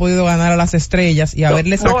haberle podido ganar a las Estrellas y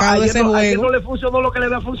haberle sacado ese juego. Ayer no le funcionó lo que le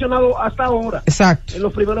había funcionado hasta ahora. Exacto. En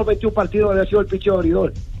los primeros 21 partidos había sido el picheo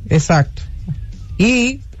abridor. Exacto.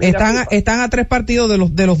 Y están a 3 partidos de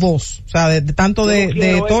los dos, o sea, tanto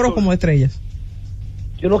de Toros como de Estrellas.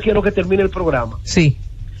 Yo no quiero que termine el programa. Sí.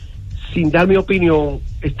 Sin dar mi opinión,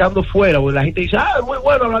 estando fuera, porque la gente dice, es muy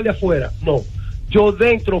bueno hablar de afuera. No, yo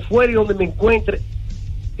dentro, fuera y donde me encuentre,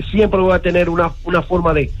 siempre voy a tener una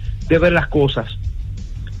forma de ver las cosas.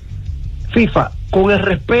 FIFA, con el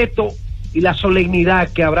respeto y la solemnidad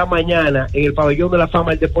que habrá mañana en el Pabellón de la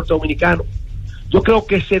Fama del Deporte Dominicano, yo creo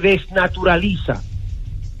que se desnaturaliza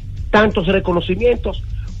tantos reconocimientos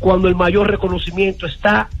cuando el mayor reconocimiento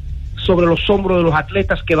está sobre los hombros de los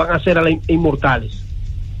atletas que van a ser inmortales.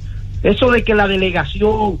 Eso de que la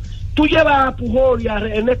delegación, tú llevas a Pujol y a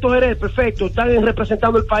Ernesto Jerez, perfecto, están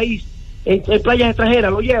representando el país en playas extranjeras,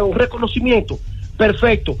 lo llevan, un reconocimiento,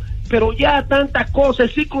 perfecto, pero ya tantas cosas,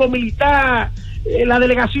 el ciclo militar, la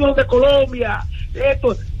delegación de Colombia,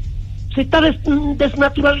 esto se está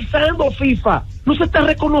desnaturalizando FIFA, no se está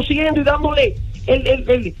reconociendo y dándole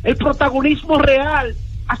el protagonismo real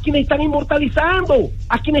a quienes están inmortalizando,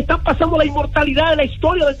 a quienes están pasando la inmortalidad de la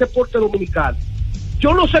historia del deporte dominicano.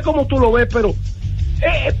 Yo no sé cómo tú lo ves, pero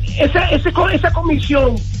esa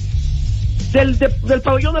comisión del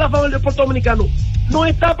pabellón de la fama del deporte dominicano no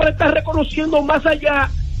está para estar reconociendo más allá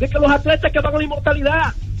de que los atletas que van a la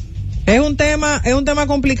inmortalidad. Es un tema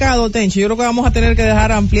complicado, Tenchi. Yo creo que vamos a tener que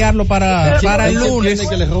dejar ampliarlo para el lunes. Tiene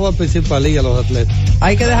que les roba principalía a los atletas.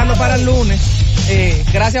 Hay que dejarlo para el lunes.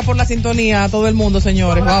 Gracias por la sintonía a todo el mundo,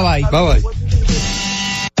 señores. Bye bye. Bye bye.